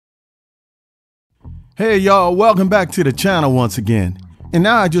Hey y'all, welcome back to the channel once again. And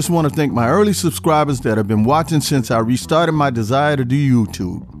now I just want to thank my early subscribers that have been watching since I restarted my desire to do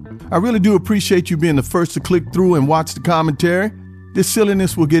YouTube. I really do appreciate you being the first to click through and watch the commentary. This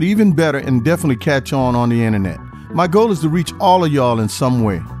silliness will get even better and definitely catch on the internet. My goal is to reach all of y'all in some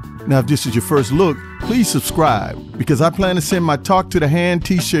way. Now if this is your first look, please subscribe because I plan to send my Talk to the Hand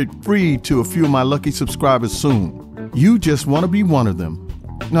t-shirt free to a few of my lucky subscribers soon. You just want to be one of them.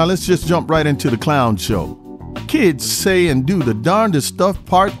 Now let's just jump right into the clown show. Kids say and do the darndest stuff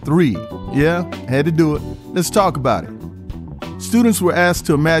part 3. Yeah, had to do it. Let's talk about it. Students were asked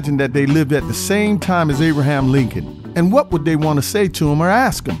to imagine that they lived at the same time as Abraham Lincoln. And what would they want to say to him or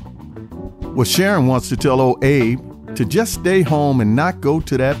ask him? Well, Sharon wants to tell old Abe to just stay home and not go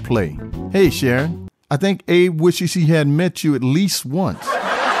to that play. Hey Sharon, I think Abe wishes he had met you at least once.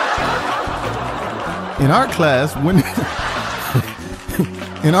 In our class,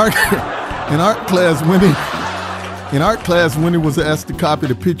 Wendy was asked to copy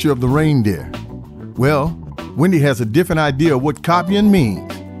the picture of the reindeer. Well, Wendy has a different idea of what copying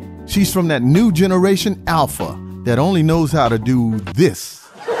means. She's from that new generation alpha that only knows how to do this.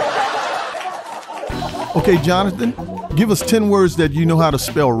 Okay, Jonathan, give us 10 words that you know how to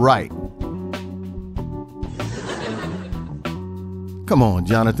spell right. Come on,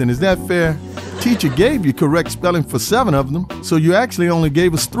 Jonathan, is that fair? Teacher gave you correct spelling for 7 of them, so you actually only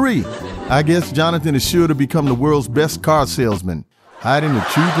gave us 3. I guess Jonathan is sure to become the world's best car salesman, hiding the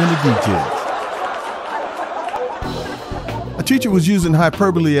truth in the details. A teacher was using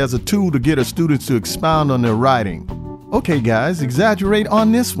hyperbole as a tool to get her students to expound on their writing. Okay, guys, exaggerate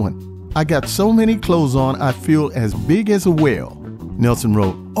on this one. I got so many clothes on, I feel as big as a whale. Nelson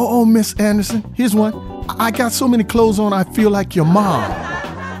wrote, Oh, Miss Anderson, here's one. I got so many clothes on, I feel like your mom.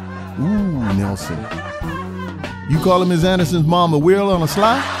 Ooh, Nelson. You calling Miss Anderson's mom a whale on a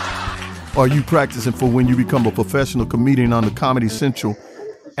slide? Or are you practicing for when you become a professional comedian on the Comedy Central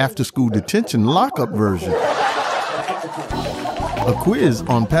after-school detention lockup version? A quiz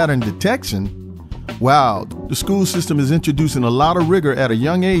on pattern detection? Wow, the school system is introducing a lot of rigor at a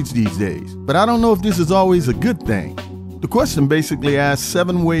young age these days. But I don't know if this is always a good thing. The question basically asks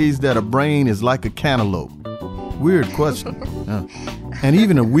 7 ways that a brain is like a cantaloupe. Weird question. And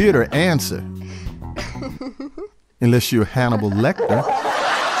even a weirder answer. Unless you're Hannibal Lecter.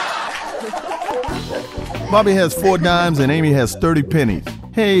 Bobby has 4 dimes and Amy has 30 pennies.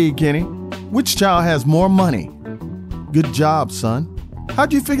 Hey, Kenny, which child has more money? Good job, son.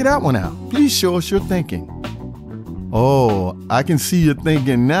 How'd you figure that one out? Please show us your thinking. Oh, I can see your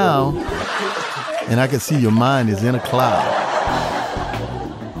thinking now. And I can see your mind is in a cloud.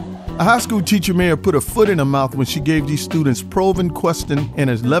 A high school teacher may have put her foot in her mouth when she gave these students probing question in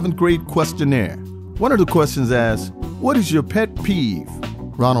an 11th grade questionnaire. One of the questions asked, what is your pet peeve?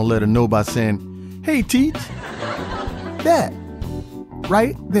 Ronald let her know by saying, hey, Teach, that,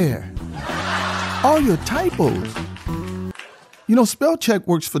 right there. All your typos. You know, spell check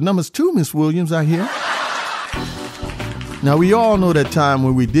works for numbers too, Miss Williams, I hear. Now, we all know that time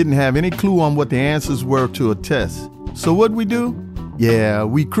when we didn't have any clue on what the answers were to a test. So what'd we do? Yeah,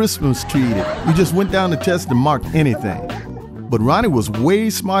 we Christmas treated. We just went down the test and marked anything. But Ronnie was way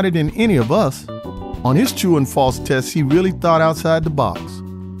smarter than any of us. On his true and false tests, he really thought outside the box.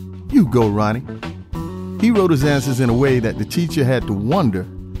 You go, Ronnie. He wrote his answers in a way that the teacher had to wonder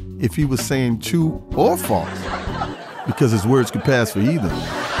if he was saying true or false, because his words could pass for either.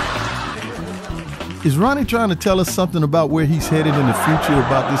 Is Ronnie trying to tell us something about where he's headed in the future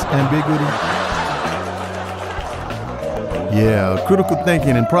about this ambiguity? Yeah, critical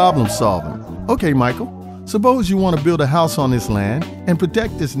thinking and problem solving. Okay, Michael, suppose you want to build a house on this land and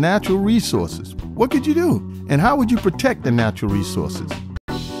protect its natural resources. What could you do? And how would you protect the natural resources?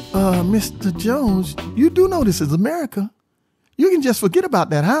 Mr. Jones, you do know this is America. You can just forget about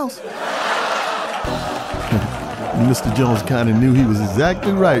that house. Mr. Jones kind of knew he was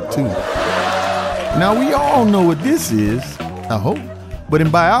exactly right, too. Now, we all know what this is, I hope. But in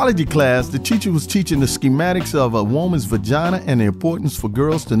biology class, the teacher was teaching the schematics of a woman's vagina and the importance for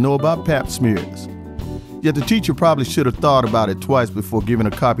girls to know about pap smears. Yet the teacher probably should have thought about it twice before giving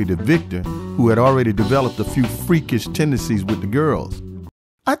a copy to Victor, who had already developed a few freakish tendencies with the girls.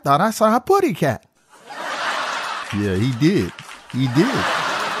 I thought I saw a putty cat. Yeah, he did. He did.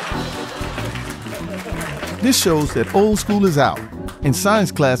 This shows that old school is out. In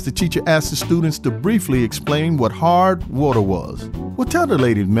science class, the teacher asked the students to briefly explain what hard water was. Well, tell the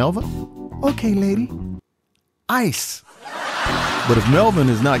lady, Melvin. Okay, lady. Ice. But if Melvin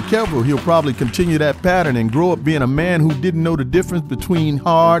is not careful, he'll probably continue that pattern and grow up being a man who didn't know the difference between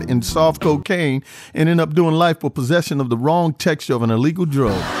hard and soft cocaine and end up doing life for possession of the wrong texture of an illegal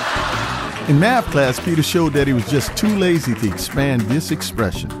drug. In math class, Peter showed that he was just too lazy to expand this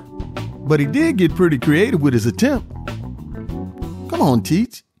expression. But he did get pretty creative with his attempt. Come on,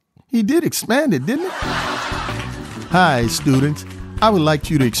 Teach. He did expand it, didn't he? Hi, students. I would like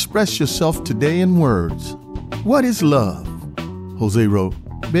you to express yourself today in words. What is love? Jose wrote,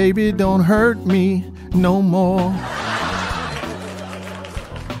 "Baby, don't hurt me no more."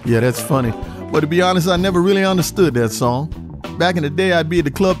 Yeah, that's funny. But to be honest, I never really understood that song. Back in the day, I'd be at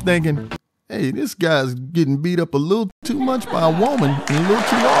the club thinking, hey, this guy's getting beat up a little too much by a woman and a little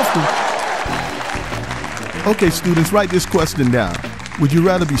too often. Okay, students, write this question down. Would you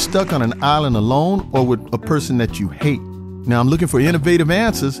rather be stuck on an island alone or with a person that you hate? Now, I'm looking for innovative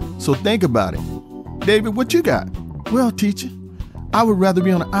answers, so think about it. David, what you got? Well, teacher, I would rather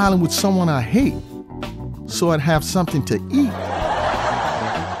be on an island with someone I hate, so I'd have something to eat.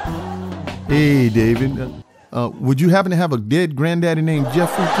 Hey, David, would you happen to have a dead granddaddy named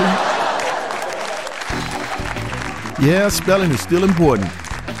Jeffrey, too? Yeah, spelling is still important.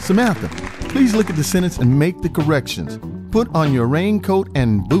 Samantha, please look at the sentence and make the corrections. Put on your raincoat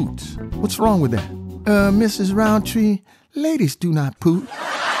and boots. What's wrong with that? Mrs. Roundtree, ladies do not poot.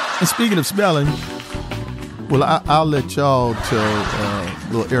 And speaking of spelling, well, I'll let y'all tell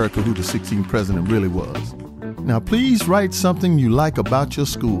little Erica who the 16th president really was. Now, please write something you like about your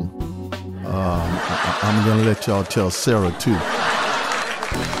school. I'm going to let y'all tell Sarah, too.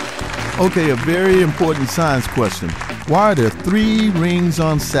 Okay, a very important science question. Why are there 3 rings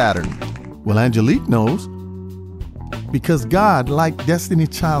on Saturn? Well, Angelique knows. Because God liked Destiny's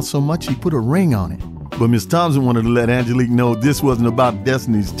Child so much, he put a ring on it. But Miss Thompson wanted to let Angelique know this wasn't about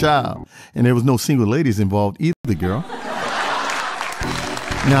Destiny's Child. And there was no single ladies involved either, girl.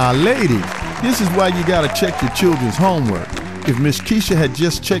 Now, ladies, this is why you got to check your children's homework. If Miss Keisha had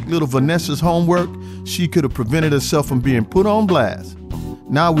just checked little Vanessa's homework, she could have prevented herself from being put on blast.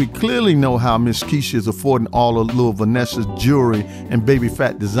 Now we clearly know how Miss Keisha is affording all of little Vanessa's jewelry and baby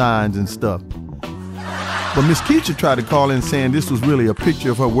fat designs and stuff. But Miss Keisha tried to call in saying this was really a picture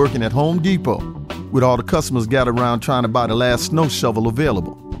of her working at Home Depot, with all the customers gathered around trying to buy the last snow shovel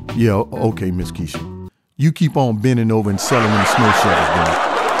available. Yeah, okay, Miss Keisha. You keep on bending over and selling them snow shovels, girl.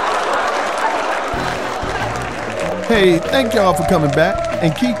 Hey, thank y'all for coming back,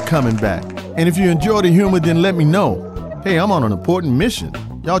 and keep coming back. And if you enjoy the humor, then let me know. Hey, I'm on an important mission.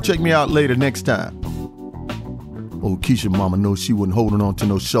 Y'all check me out later next time. Oh, Keisha mama knows she wasn't holding on to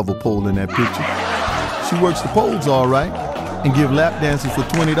no shovel pole in that picture. She works the poles all right, and give lap dances for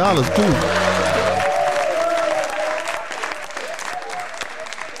 $20 too.